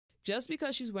Just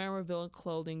because she's wearing revealing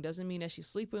clothing doesn't mean that she's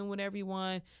sleeping with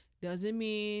everyone, doesn't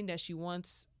mean that she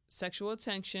wants sexual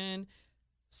attention.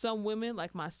 Some women,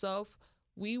 like myself,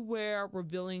 we wear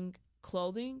revealing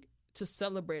clothing to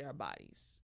celebrate our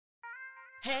bodies.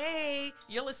 Hey,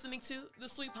 you're listening to The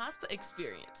Sweet Pasta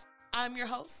Experience. I'm your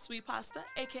host, Sweet Pasta,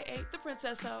 aka The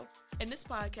Princess Ho, and this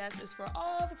podcast is for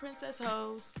all the princess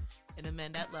hoes and the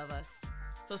men that love us.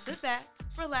 So sit back,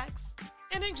 relax,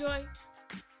 and enjoy.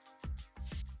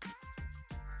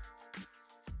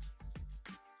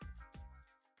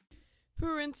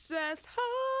 Princess hoes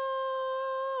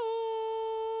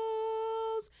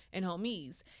and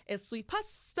homies, it's Sweet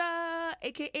Pasta,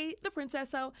 aka The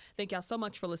Princess Ho. Thank y'all so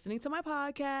much for listening to my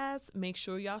podcast. Make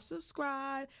sure y'all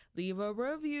subscribe, leave a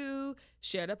review,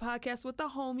 share the podcast with a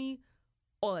homie,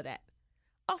 all of that.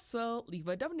 Also, leave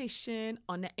a donation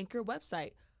on the Anchor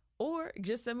website or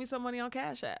just send me some money on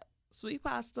Cash App. Sweet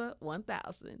Pasta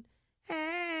 1000.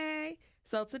 Hey!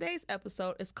 So today's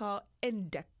episode is called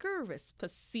Indecorous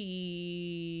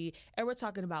Pussy. And we're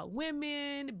talking about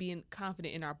women being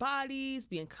confident in our bodies,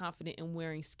 being confident in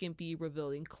wearing skimpy,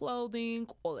 revealing clothing,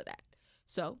 all of that.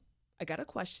 So I got a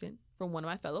question from one of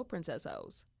my fellow princess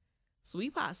hoes.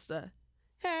 Sweet Pasta,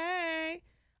 hey!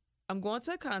 I'm going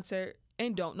to a concert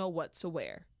and don't know what to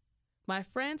wear. My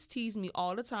friends tease me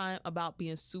all the time about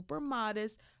being super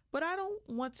modest, but I don't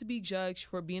want to be judged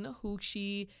for being a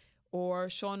hoochie or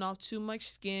showing off too much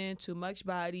skin, too much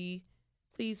body.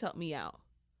 Please help me out.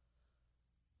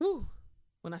 Woo!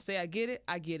 When I say I get it,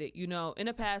 I get it. You know, in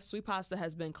the past, Sweet Pasta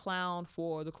has been clowned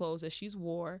for the clothes that she's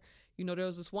wore. You know, there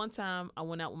was this one time I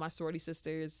went out with my sorority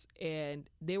sisters and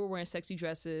they were wearing sexy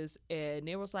dresses and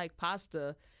they was like,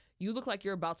 Pasta, you look like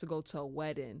you're about to go to a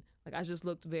wedding. Like, I just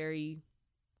looked very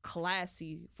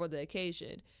classy for the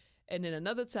occasion. And then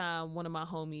another time, one of my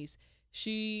homies,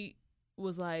 she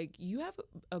was like, you have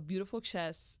a beautiful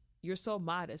chest. You're so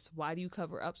modest. Why do you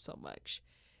cover up so much?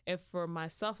 And for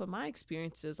myself and my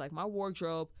experiences, like my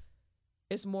wardrobe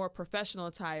is more professional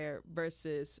attire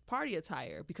versus party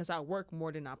attire because I work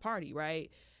more than I party, right?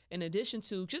 In addition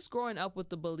to just growing up with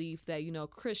the belief that, you know,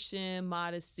 Christian,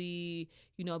 modesty,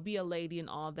 you know, be a lady and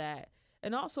all that.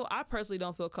 And also, I personally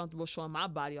don't feel comfortable showing my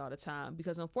body all the time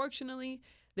because unfortunately,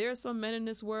 there are some men in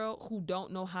this world who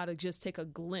don't know how to just take a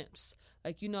glimpse.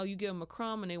 Like, you know, you give them a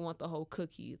crumb and they want the whole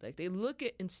cookie. Like, they look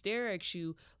at and stare at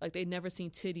you like they've never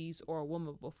seen titties or a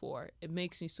woman before. It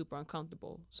makes me super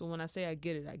uncomfortable. So when I say I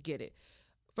get it, I get it.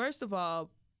 First of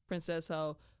all, Princess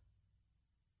Ho,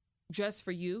 dress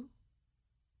for you.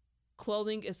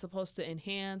 Clothing is supposed to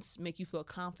enhance, make you feel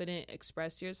confident,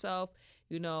 express yourself.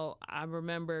 You know, I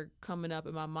remember coming up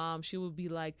and my mom, she would be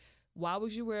like, why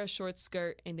would you wear a short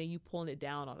skirt and then you pulling it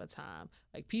down all the time?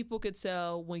 Like, people could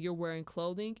tell when you're wearing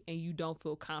clothing and you don't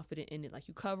feel confident in it. Like,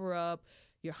 you cover up,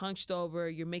 you're hunched over,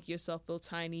 you're making yourself feel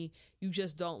tiny. You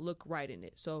just don't look right in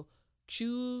it. So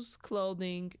choose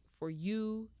clothing for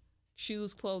you.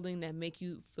 Choose clothing that make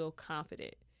you feel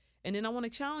confident. And then I want to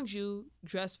challenge you,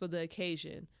 dress for the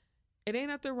occasion. It ain't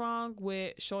nothing wrong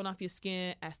with showing off your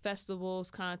skin at festivals,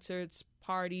 concerts,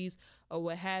 parties, or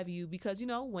what have you, because, you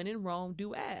know, when in Rome,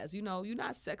 do as. You know, you're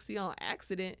not sexy on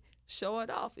accident. Show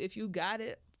it off. If you got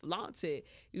it, flaunt it.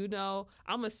 You know,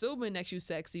 I'm assuming that you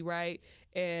sexy, right?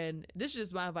 And this is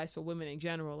just my advice for women in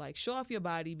general. Like, show off your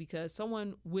body because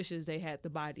someone wishes they had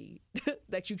the body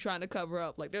that you're trying to cover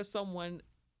up. Like, there's someone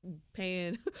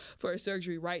paying for a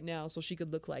surgery right now so she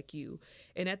could look like you.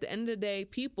 And at the end of the day,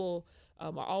 people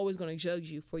are always going to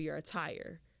judge you for your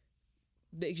attire.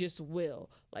 They just will.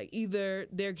 Like, either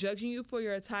they're judging you for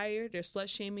your attire, they're slut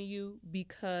shaming you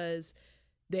because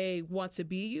they want to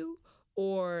be you,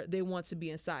 or they want to be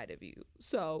inside of you.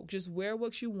 So just wear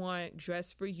what you want,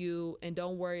 dress for you, and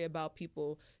don't worry about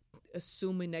people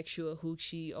assuming that you're a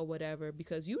hoochie or whatever,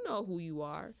 because you know who you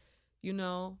are. You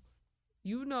know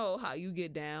how you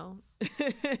get down.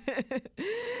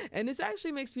 And this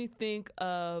actually makes me think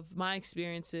of my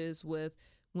experiences with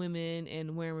women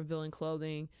and wearing revealing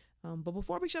clothing. But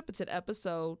before we jump into the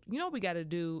episode, you know, we got to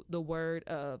do the word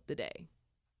of the day.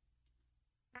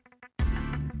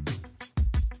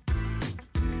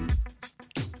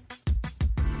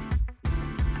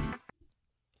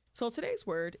 So today's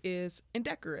word is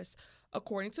indecorous.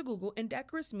 According to Google,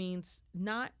 indecorous means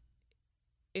not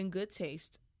in good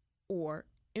taste or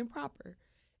improper.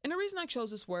 And the reason I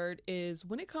chose this word is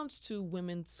when it comes to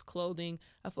women's clothing,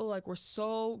 I feel like we're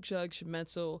so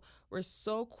judgmental. We're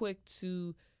so quick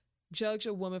to judge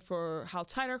a woman for how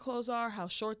tight her clothes are, how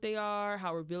short they are,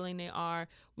 how revealing they are.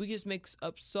 We just mix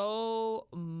up so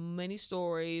many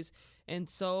stories and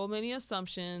so many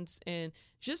assumptions and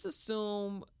just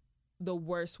assume the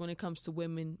worst when it comes to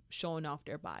women showing off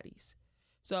their bodies.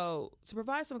 So to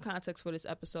provide some context for this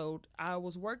episode, I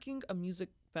was working a music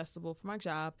festival for my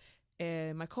job,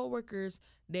 and my coworkers,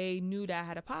 they knew that I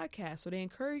had a podcast. So they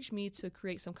encouraged me to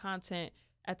create some content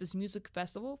at this music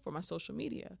festival for my social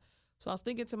media. So I was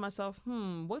thinking to myself,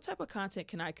 what type of content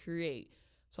can I create?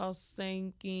 So I was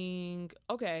thinking,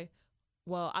 okay,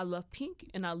 well, I love pink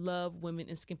and I love women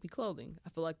in skimpy clothing. I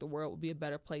feel like the world would be a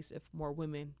better place if more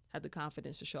women had the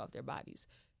confidence to show off their bodies.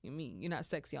 You mean you're not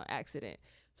sexy on accident.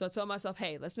 So I told myself,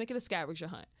 hey, let's make it a scavenger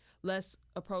hunt. Let's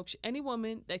approach any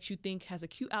woman that you think has a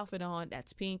cute outfit on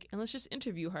that's pink, and let's just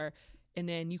interview her. And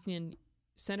then you can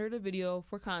send her the video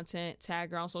for content,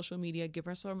 tag her on social media, give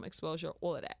her some exposure,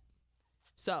 all of that.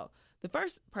 So the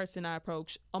first person I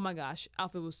approached, oh my gosh,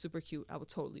 outfit was super cute. I would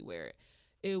totally wear it.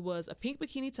 It was a pink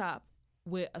bikini top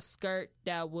with a skirt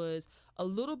that was a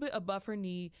little bit above her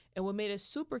knee. And what made it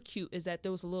super cute is that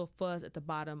there was a little fuzz at the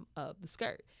bottom of the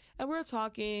skirt. And we were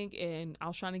talking, and I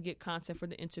was trying to get content for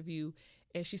the interview.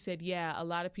 And she said, yeah, a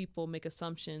lot of people make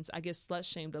assumptions. I get slut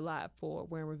shamed a lot for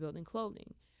wearing revealing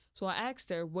clothing. So I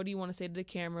asked her, what do you want to say to the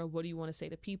camera? What do you want to say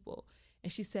to people?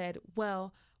 And she said,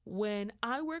 well, when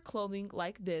I wear clothing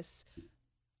like this,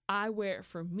 I wear it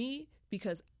for me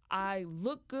because I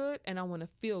look good and I want to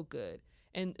feel good.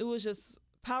 And it was just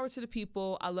power to the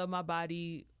people. I love my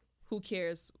body. Who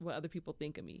cares what other people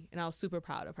think of me? And I was super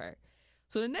proud of her.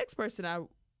 So the next person I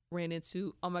ran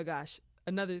into, oh my gosh,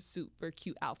 another super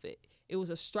cute outfit. It was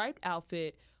a striped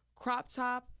outfit, crop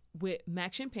top with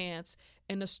matching pants,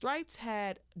 and the stripes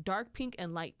had dark pink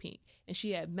and light pink. And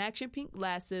she had matching pink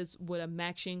glasses with a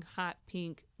matching hot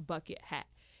pink bucket hat.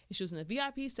 And she was in the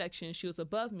VIP section. She was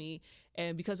above me.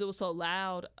 And because it was so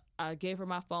loud, I gave her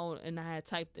my phone and I had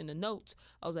typed in the notes.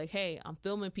 I was like, hey, I'm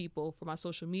filming people for my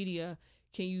social media.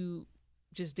 Can you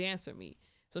just dance for me?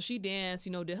 So she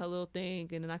danced, did her little thing.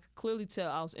 And then I could clearly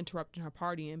tell I was interrupting her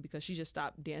partying because she just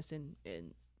stopped dancing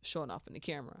and showing off in the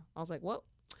camera. I was like, well,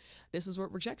 this is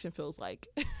what rejection feels like.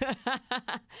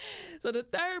 So the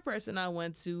third person I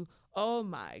went to, oh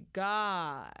my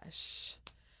gosh,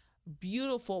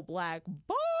 beautiful black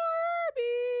Barbie.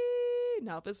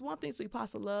 Now, if it's one thing Sweet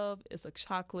Pasta love, it's a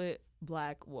chocolate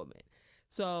black woman.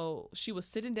 So she was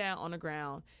sitting down on the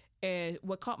ground, and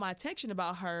what caught my attention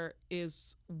about her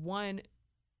is, one,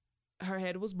 her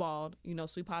head was bald.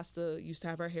 Sweet Pasta used to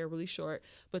have her hair really short.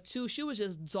 But two, she was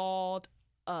just dolled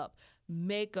up,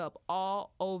 makeup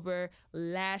all over,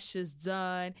 lashes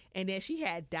done, and then she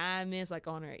had diamonds like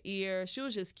on her ear. She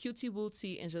was just cutesy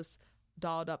booty and just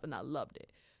dolled up, and I loved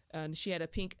it. And she had a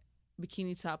pink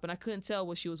bikini top, and I couldn't tell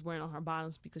what she was wearing on her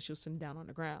bottoms because she was sitting down on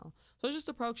the ground. So I just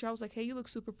approached her. I was like, hey, you look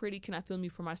super pretty. Can I film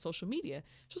you for my social media?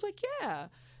 She was like, yeah.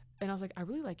 And I was like, I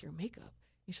really like your makeup.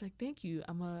 And she's like, thank you.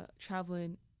 I'm a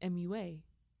traveling MUA.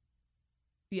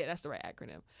 Yeah, that's the right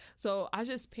acronym. So I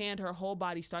just panned her whole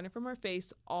body, starting from her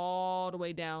face all the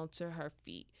way down to her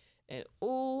feet. And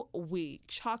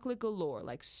chocolate galore,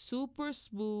 like super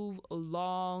smooth,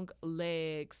 long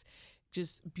legs,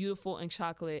 just beautiful and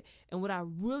chocolate. And what I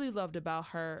really loved about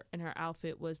her and her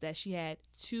outfit was that she had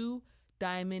 2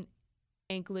 diamond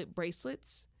anklet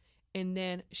bracelets, and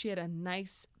then she had a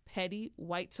nice petty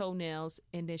white toenails,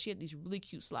 and then she had these really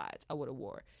cute slides I would have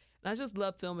wore. And I just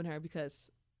love filming her because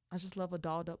I just love a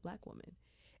dolled up black woman.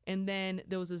 And then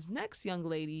there was this next young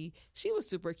lady. She was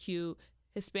super cute,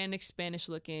 Hispanic, Spanish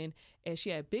looking, and she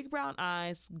had big brown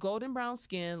eyes, golden brown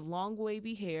skin, long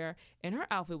wavy hair, and her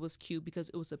outfit was cute because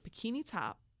it was a bikini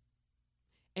top,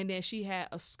 and then she had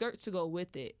a skirt to go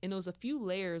with it, and there was a few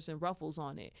layers and ruffles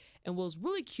on it. And what was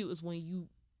really cute is when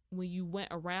you went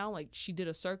around, like she did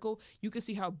a circle, you could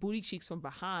see her booty cheeks from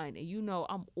behind, and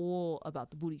I'm all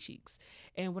about the booty cheeks.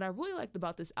 And what I really liked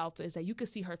about this outfit is that you could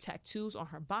see her tattoos on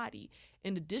her body.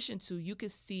 In addition to, you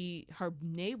could see her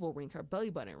navel ring, her belly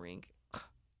button ring.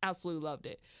 Absolutely loved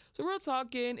it. So we were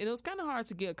talking, and it was kind of hard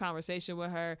to get a conversation with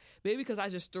her, maybe because I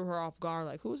just threw her off guard,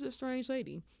 like, who is this strange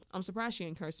lady? I'm surprised she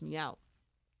didn't curse me out.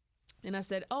 And I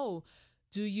said, oh,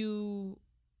 do you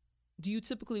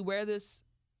typically wear this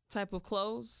type of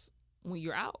clothes when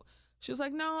you're out? She was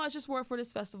like, no, I just wore it for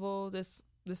this festival, this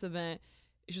event.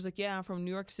 She was like, yeah, I'm from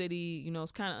New York City.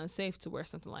 It's kind of unsafe to wear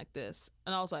something like this.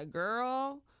 And I was like,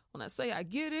 girl, when I say I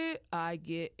get it, I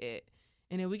get it.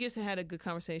 And then we just had a good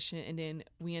conversation, and then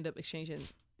we end up exchanging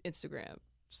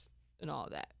Instagrams and all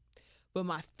that. But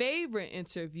my favorite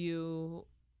interview,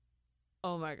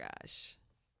 oh my gosh,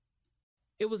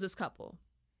 it was this couple.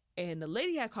 And the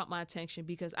lady had caught my attention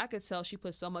because I could tell she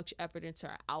put so much effort into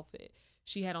her outfit.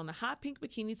 She had on a hot pink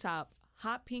bikini top,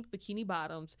 hot pink bikini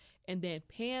bottoms, and then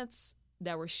pants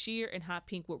that were sheer and hot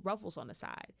pink with ruffles on the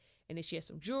side. And then she had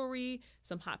some jewelry,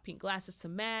 some hot pink glasses to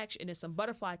match, and then some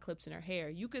butterfly clips in her hair.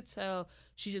 You could tell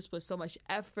she just put so much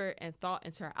effort and thought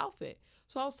into her outfit.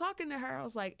 So I was talking to her. I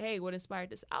was like, hey, what inspired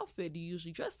this outfit? Do you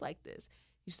usually dress like this?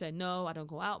 She said, no, I don't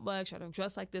go out much. I don't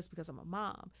dress like this because I'm a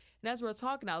mom. And as we were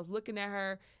talking, I was looking at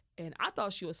her, and I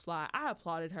thought she was fly. I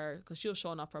applauded her because she was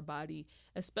showing off her body,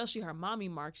 especially her mommy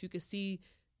marks. You could see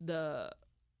the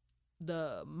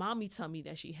mommy tummy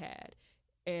that she had.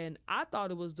 And I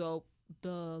thought it was dope,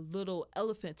 the little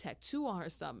elephant tattoo on her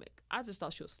stomach. I just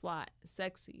thought she was fly and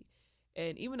sexy.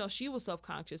 And even though she was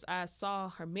self-conscious, I saw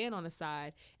her man on the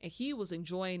side, and he was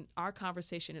enjoying our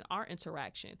conversation and our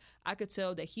interaction. I could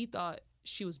tell that he thought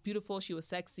she was beautiful, she was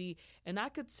sexy, and I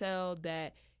could tell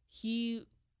that he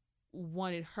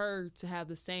wanted her to have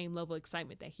the same level of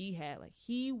excitement that he had. Like,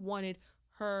 he wanted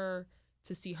her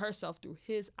to see herself through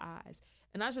his eyes.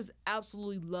 And I just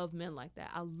absolutely love men like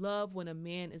that. I love when a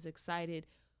man is excited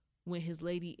when his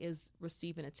lady is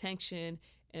receiving attention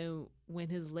and when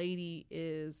his lady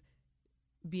is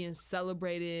being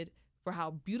celebrated for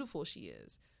how beautiful she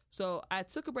is. So I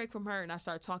took a break from her and I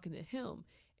started talking to him.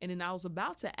 And then I was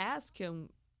about to ask him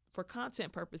for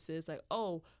content purposes, like,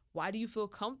 oh, why do you feel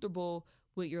comfortable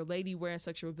with your lady wearing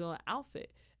such a revealing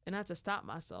outfit? And I had to stop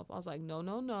myself. I was like,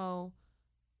 no,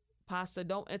 Pasta,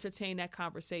 don't entertain that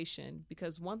conversation.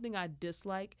 Because one thing I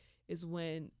dislike is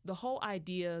when the whole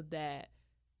idea that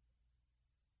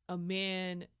a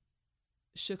man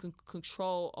should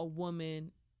control a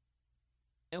woman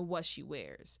and what she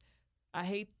wears. I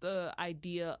hate the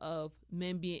idea of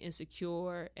men being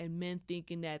insecure and men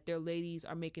thinking that their ladies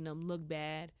are making them look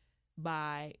bad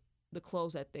by the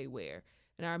clothes that they wear.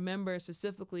 And I remember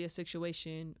specifically a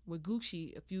situation with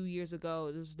Gucci a few years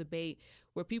ago. There was a debate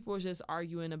where people were just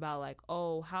arguing about, like,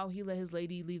 oh, how he let his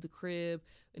lady leave the crib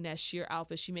in that sheer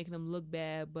outfit. She making him look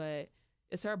bad, but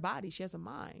it's her body. She has a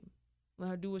mind. Let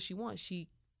her do what she wants.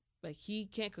 He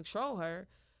can't control her.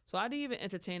 So I didn't even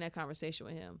entertain that conversation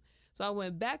with him. So I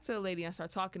went back to the lady and I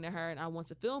started talking to her, and I wanted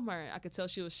to film her. I could tell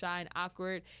she was shy and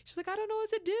awkward. She's like, I don't know what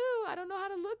to do. I don't know how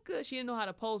to look good. She didn't know how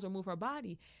to pose or move her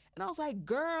body. And I was like,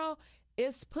 girl,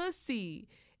 it's pussy.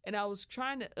 And I was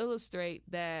trying to illustrate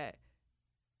that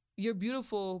you're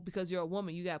beautiful because you're a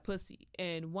woman. You got pussy.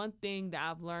 And one thing that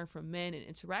I've learned from men and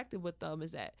interacted with them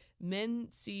is that men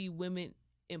see women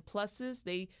in pluses.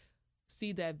 They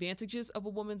see the advantages of a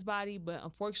woman's body, but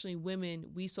unfortunately women,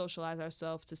 we socialize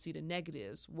ourselves to see the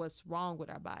negatives, what's wrong with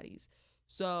our bodies.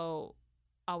 So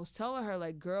I was telling her,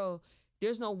 like, girl,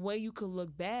 there's no way you could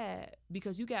look bad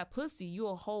because you got pussy. You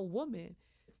a whole woman.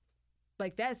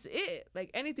 Like, that's it.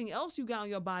 Like, anything else you got on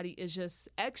your body is just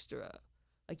extra.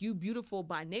 Like, you beautiful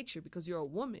by nature because you're a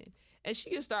woman. And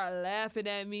she just started laughing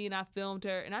at me, and I filmed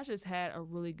her, and I just had a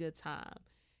really good time.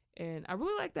 And I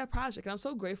really like that project. And I'm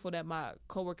so grateful that my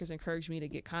coworkers encouraged me to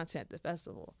get content at the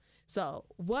festival. So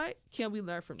what can we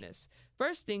learn from this?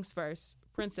 First things first,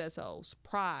 Princess Hoes,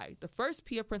 pride. The first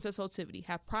P of Princess Hotivity.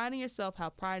 Have pride in yourself,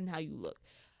 have pride in how you look.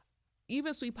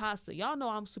 Even Sweet Pasta, y'all know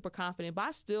I'm super confident, but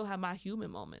I still have my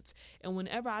human moments. And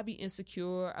whenever I be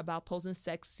insecure about posing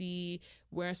sexy,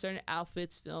 wearing certain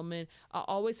outfits, filming, I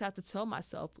always have to tell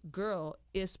myself, girl,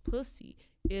 it's pussy.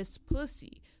 It's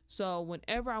pussy. So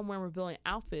whenever I'm wearing revealing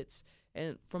outfits,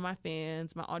 and for my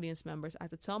fans, my audience members, I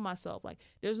have to tell myself, like,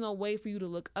 there's no way for you to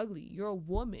look ugly. You're a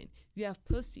woman. You have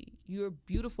pussy. You're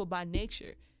beautiful by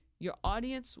nature. Your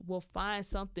audience will find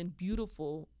something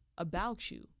beautiful about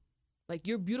you. Like,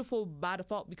 you're beautiful by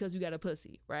default because you got a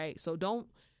pussy, right? So don't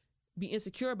be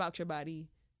insecure about your body.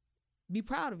 Be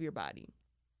proud of your body.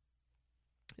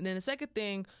 And then the second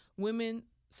thing, women,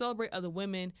 celebrate other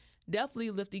women.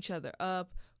 Definitely lift each other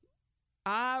up.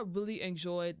 I really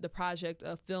enjoyed the project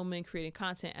of filming, creating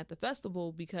content at the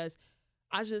festival because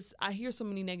I hear so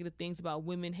many negative things about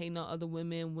women hating on other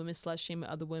women, women slut shaming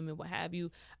other women, what have you.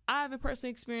 I haven't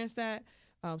personally experienced that.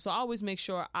 So I always make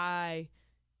sure I'm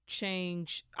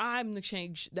the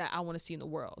change that I want to see in the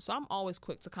world. So I'm always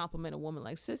quick to compliment a woman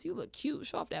like, sis, you look cute.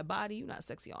 Show off that body. You're not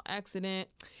sexy on accident.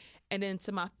 And then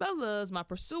to my fellas, my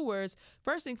pursuers,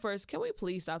 first thing first, can we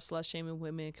please stop slut shaming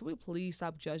women? Can we please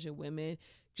stop judging women?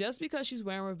 Just because she's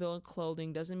wearing revealing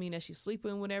clothing doesn't mean that she's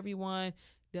sleeping with everyone.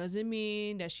 Doesn't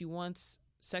mean that she wants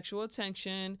sexual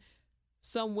attention.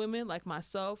 Some women, like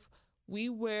myself, we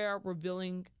wear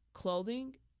revealing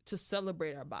clothing to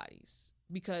celebrate our bodies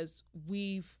because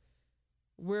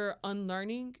we're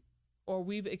unlearning or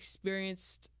we've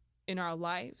experienced in our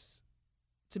lives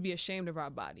to be ashamed of our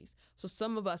bodies. So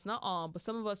some of us, not all, but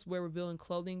some of us wear revealing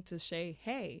clothing to say,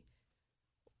 hey,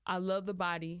 I love the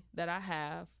body that I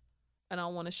have and I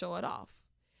want to show it off.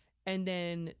 And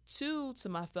then two, to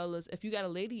my fellas, if you got a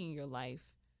lady in your life,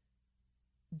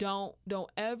 don't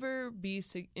ever be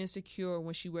insecure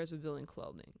when she wears revealing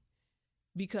clothing.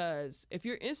 Because if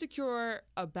you're insecure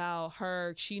about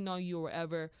her cheating on you or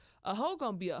whatever, a hoe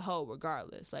gonna be a hoe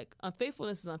regardless. Like,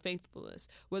 unfaithfulness is unfaithfulness.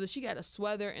 Whether she got a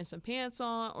sweater and some pants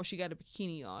on or she got a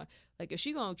bikini on. Like, if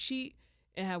she gonna cheat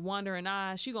and have wandering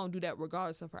eyes, she gonna do that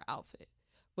regardless of her outfit.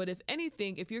 But if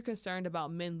anything, if you're concerned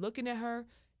about men looking at her,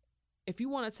 if you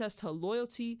want to test her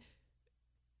loyalty,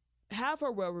 have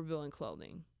her wear revealing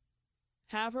clothing.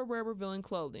 Have her wear revealing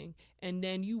clothing, and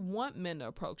then you want men to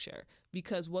approach her,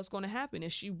 because what's going to happen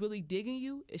is she really digging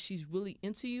you, if she's really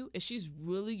into you, if she's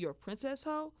really your princess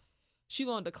hoe, she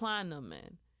going to decline them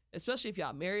men, especially if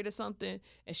y'all married or something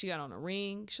and she got on a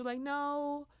ring. She's like,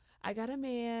 no, I got a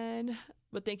man,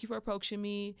 but thank you for approaching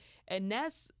me. And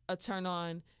that's a turn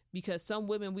on, because some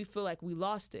women, we feel like we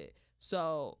lost it.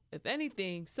 So if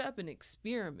anything, set up an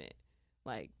experiment.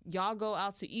 Like, y'all go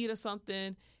out to eat or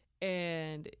something,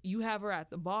 and you have her at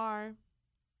the bar,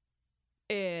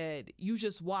 and you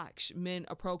just watch men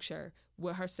approach her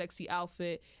with her sexy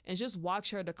outfit, and just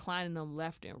watch her declining them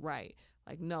left and right.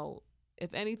 Like, no,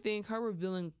 if anything, her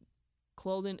revealing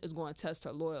clothing is going to test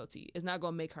her loyalty. It's not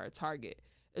going to make her a target.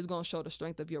 It's going to show the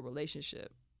strength of your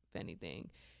relationship, if anything.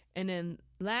 And then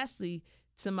lastly,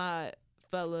 to my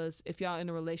fellas, if y'all in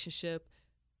a relationship,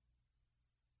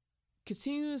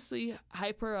 continuously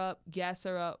hype her up, gas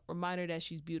her up, remind her that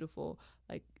she's beautiful.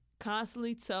 Like,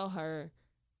 constantly tell her,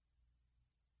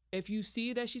 if you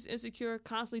see that she's insecure,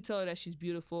 constantly tell her that she's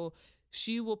beautiful.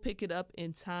 She will pick it up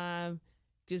in time.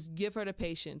 Just give her the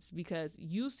patience, because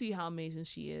you see how amazing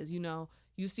she is. You know,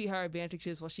 you see her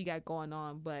advantages, what she got going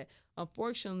on. But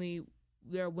unfortunately,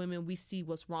 there are women, we see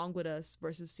what's wrong with us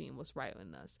versus seeing what's right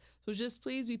in us. So just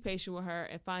please be patient with her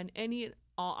and find any and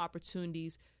all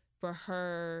opportunities for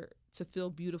her to feel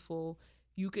beautiful.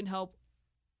 You can help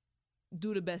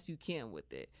do the best you can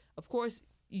with it. Of course,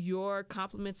 your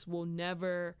compliments will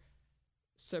never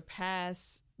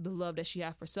surpass the love that she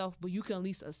has for herself, but you can at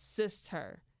least assist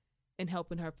her in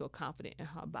helping her feel confident in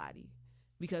her body.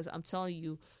 Because I'm telling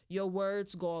you, your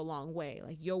words go a long way.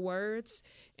 Like, your words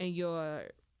and your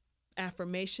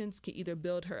affirmations can either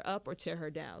build her up or tear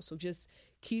her down. So just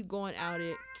keep going at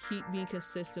it. Keep being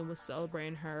consistent with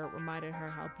celebrating her, reminding her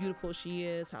how beautiful she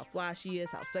is, how fly she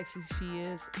is, how sexy she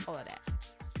is, all of that.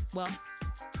 Well,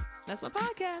 that's my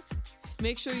podcast.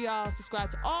 Make sure y'all subscribe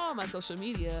to all my social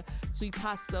media. Sweet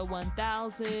Pasta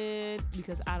 1000,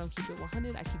 because I don't keep it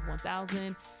 100, I keep it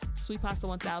 1000. Sweet Pasta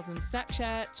 1000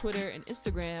 Snapchat, Twitter, and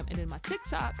Instagram. And then my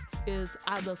TikTok is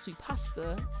I Love Sweet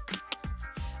Pasta.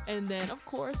 And then, of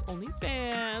course,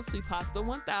 OnlyFans, Sweet Pasta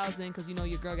 1000, because you know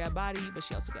your girl got body, but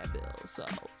she also got bills. So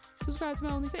subscribe to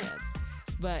my OnlyFans.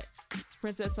 But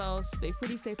Princess House, stay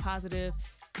pretty, stay positive.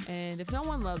 And if no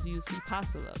one loves you, Sweet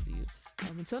Pasta loves you.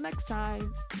 Until next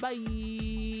time, bye.